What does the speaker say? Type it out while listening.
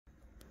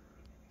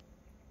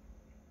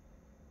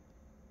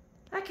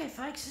Okay,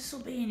 folks, this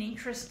will be an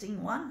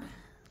interesting one.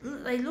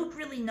 They look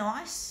really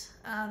nice.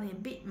 They're a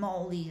bit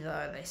mouldy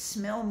though. They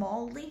smell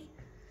mouldy.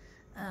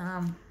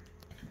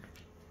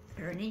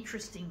 They're an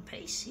interesting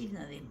piece, even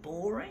though they're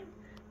boring.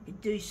 You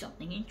could do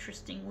something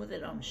interesting with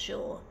it, I'm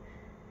sure.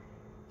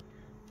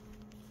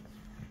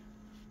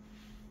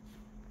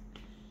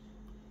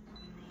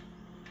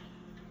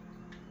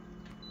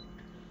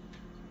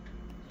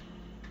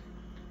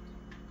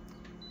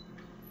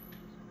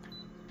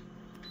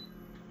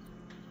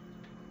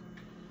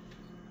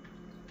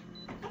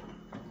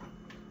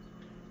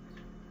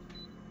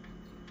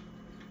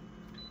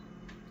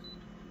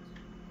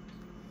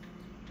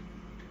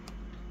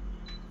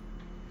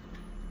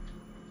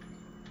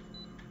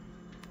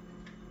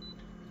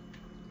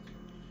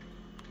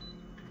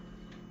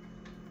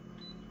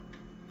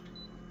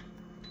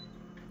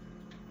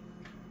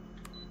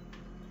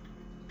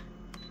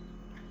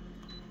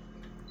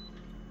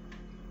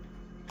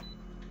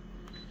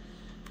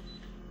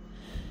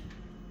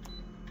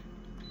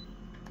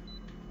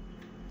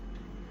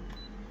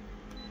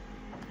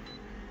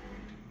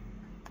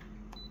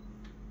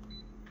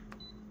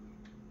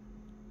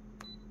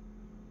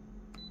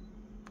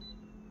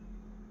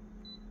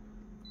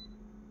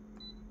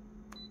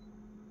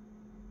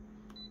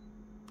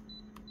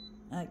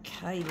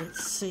 Okay,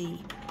 let's see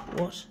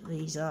what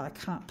these are. I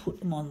can't put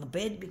them on the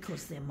bed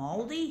because they're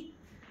mouldy.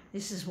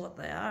 This is what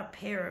they are, a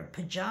pair of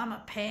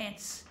pyjama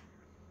pants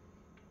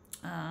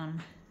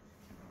from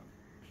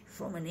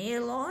an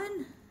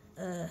airline.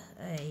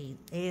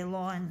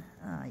 Airline,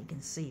 you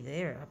can see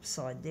there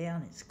upside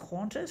down, it's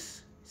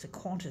Qantas. It's a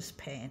Qantas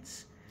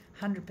pants,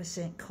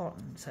 100%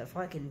 cotton. So if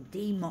I can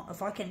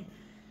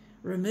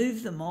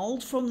remove the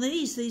mould from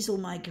these will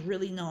make a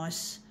really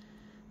nice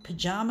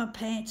pyjama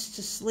pants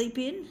to sleep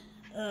in.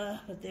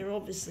 But they're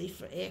obviously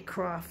for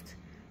aircraft,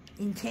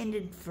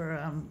 intended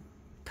for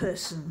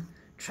person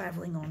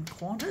travelling on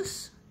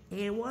Qantas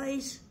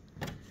Airways.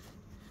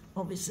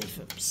 Obviously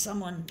for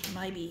someone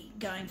maybe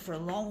going for a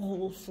long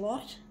haul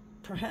flight,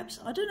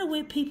 perhaps. I don't know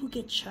where people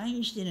get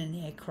changed in an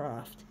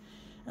aircraft,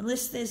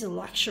 unless they're in a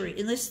luxury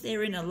unless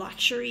they're on a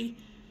luxury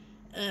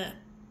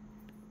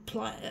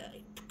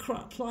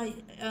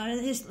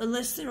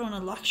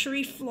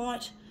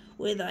flight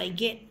where they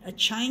get a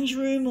change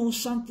room or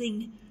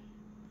something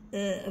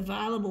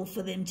available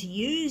for them to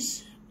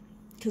use,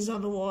 because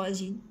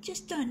otherwise you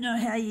just don't know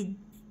how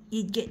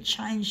you'd get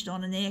changed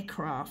on an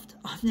aircraft.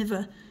 I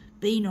haven't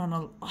been on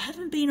a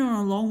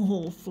long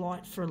haul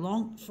flight for a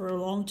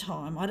long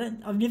time.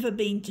 I've never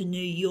been to New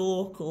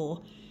York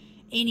or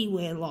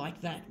anywhere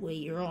like that where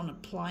you're on a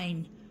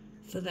plane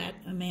for that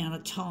amount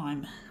of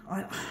time.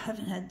 I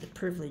haven't had the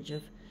privilege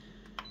of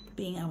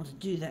being able to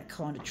do that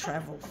kind of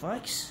travel,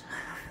 folks.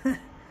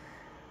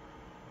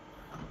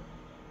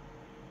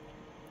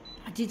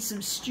 I did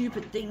some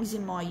stupid things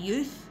in my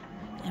youth,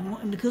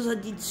 and because I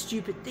did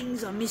stupid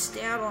things, I missed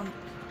out on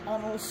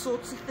all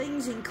sorts of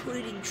things,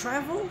 including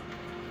travel.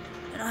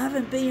 And I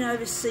haven't been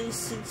overseas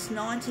since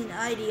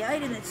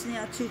 1988, and it's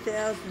now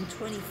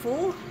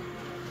 2024.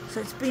 So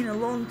it's been a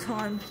long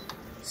time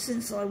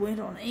since I went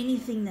on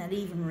anything that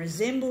even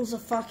resembles a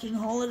fucking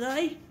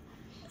holiday.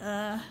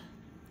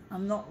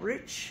 I'm not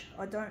rich.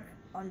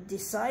 I'm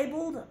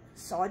disabled,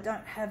 so I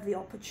don't have the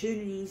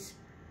opportunities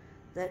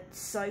that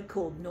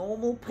so-called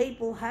normal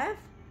people have.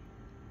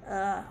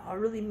 I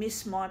really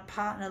miss my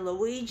partner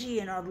Luigi,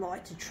 and I'd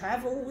like to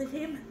travel with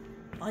him.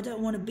 I don't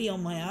want to be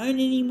on my own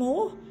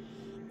anymore.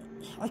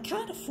 I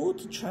can't afford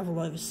to travel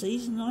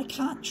overseas, and I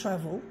can't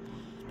travel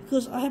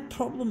because I have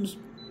problems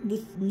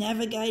with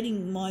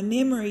navigating. My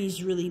memory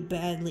is really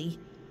badly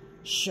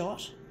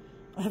shot.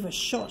 I have a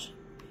shot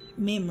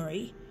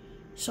memory,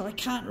 so I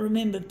can't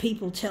remember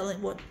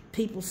what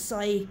people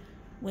say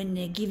when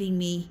they're giving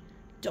me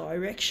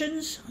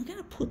directions. I'm going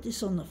to put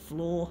this on the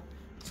floor.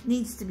 It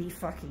needs to be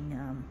fucking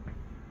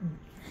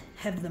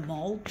have the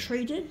mold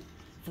treated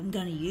if I'm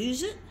going to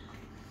use it.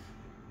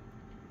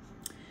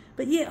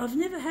 But yeah, I've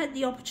never had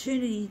the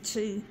opportunity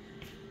to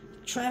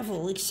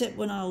travel except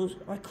when I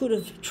could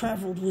have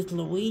travelled with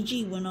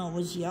Luigi when I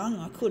was young.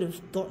 I could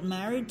have got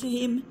married to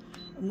him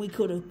and we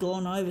could have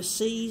gone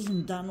overseas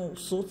and done all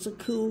sorts of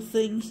cool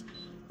things.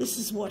 This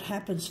is what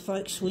happens,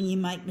 folks, when you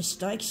make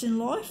mistakes in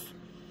life.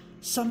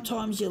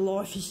 Sometimes your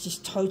life is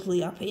just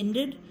totally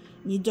upended.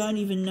 You don't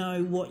even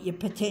know what your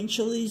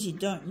potential is. You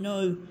don't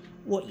know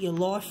what your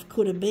life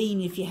could have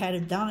been if you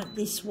had done it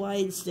this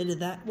way instead of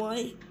that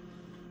way.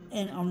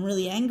 And I'm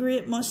really angry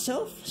at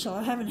myself, so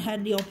I haven't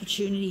had the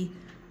opportunity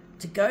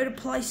to go to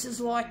places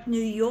like New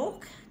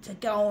York, to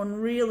go on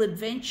real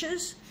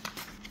adventures.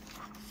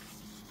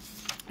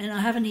 And I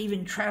haven't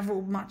even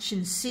travelled much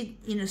in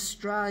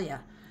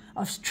Australia.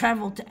 I've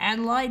travelled to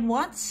Adelaide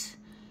once.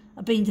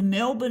 I've been to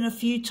Melbourne a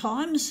few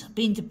times. I've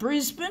been to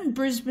Brisbane.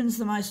 Brisbane's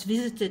the most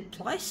visited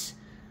place.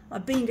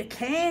 I've been to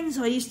Cairns.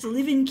 I used to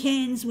live in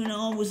Cairns when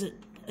I was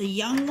a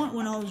young one,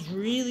 when I was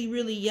really,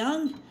 really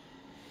young.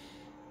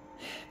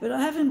 But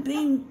I haven't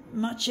been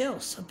much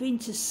else. I've been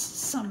to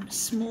some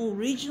small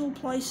regional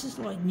places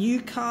like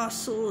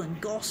Newcastle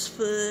and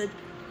Gosford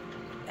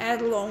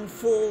Adelong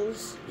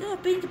Falls. Yeah,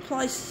 I've been to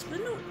places,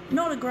 but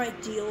not a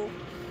great deal.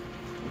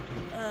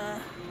 I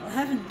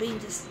haven't been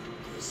to...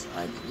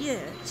 yeah,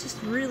 it's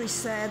just really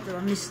sad that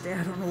I missed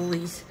out on all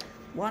these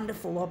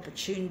wonderful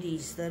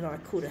opportunities that I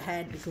could have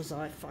had because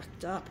I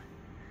fucked up.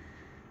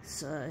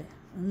 So,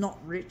 I'm not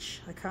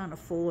rich. I can't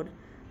afford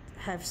to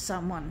have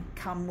someone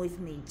come with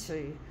me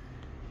to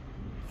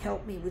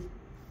help me with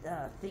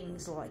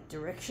things like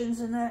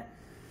directions and that.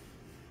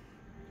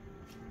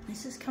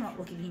 This has come up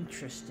looking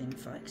interesting,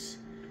 folks.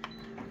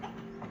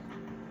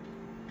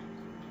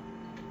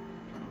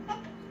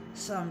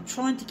 So I'm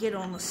trying to get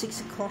on the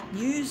 6 o'clock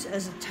news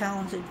as a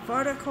talented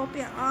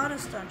photocopier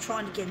artist. I'm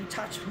trying to get in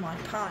touch with my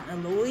partner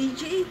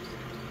Luigi,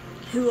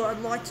 who I'd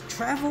like to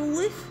travel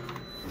with.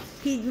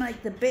 He'd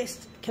make the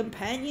best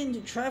companion to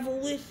travel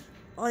with.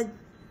 I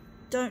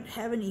don't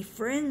have any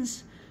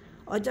friends.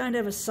 I don't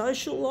have a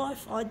social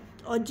life.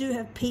 I do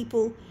have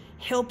people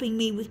helping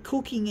me with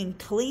cooking and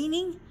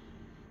cleaning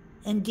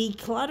and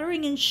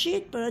decluttering and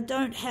shit, but I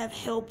don't have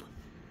help.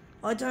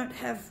 I don't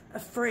have a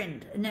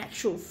friend, an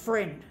actual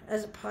friend,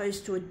 as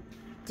opposed to a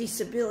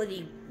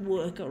disability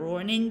worker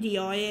or an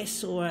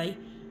NDIS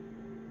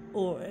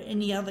or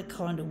any other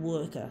kind of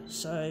worker.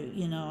 So,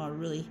 you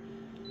know,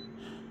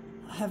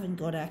 I haven't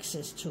got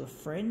access to a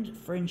friend.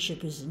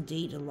 Friendship is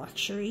indeed a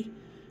luxury.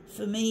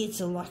 For me,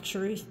 it's a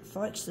luxury,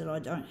 folks, that I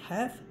don't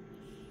have.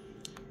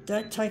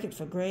 Don't take it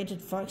for granted,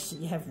 folks, that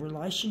you have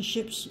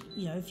relationships,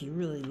 you know, if you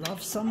really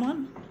love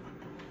someone.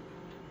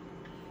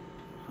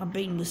 I've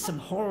been with some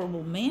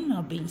horrible men.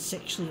 I've been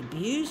sexually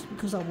abused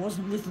because I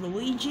wasn't with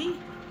Luigi.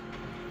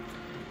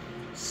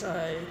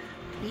 So,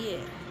 yeah.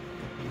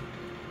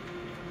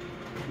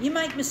 You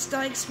make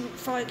mistakes,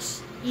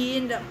 folks, you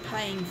end up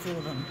paying for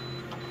them.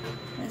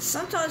 And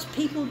sometimes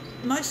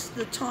most of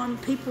the time,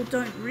 people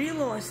don't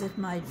realise they've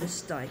made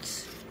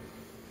mistakes.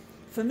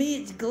 For me,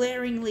 it's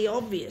glaringly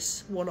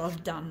obvious what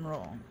I've done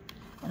wrong.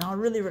 And I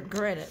really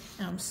regret it.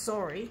 And I'm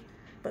sorry.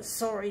 But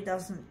sorry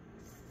doesn't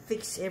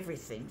fix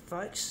everything,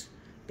 folks.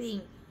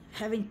 I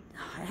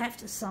have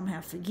to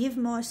somehow forgive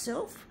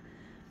myself,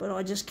 but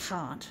I just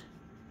can't.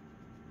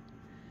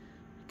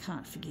 I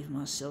can't forgive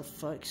myself,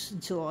 folks,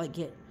 until I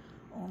get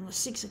on the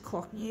 6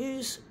 o'clock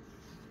news.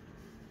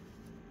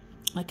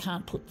 I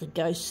can't put the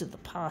ghosts of the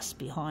past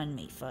behind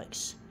me,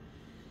 folks.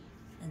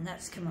 And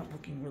that's come up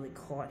looking really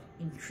quite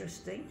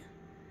interesting.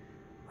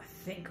 I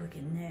think we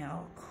can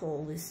now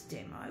call this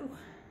demo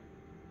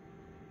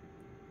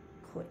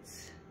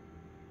quits.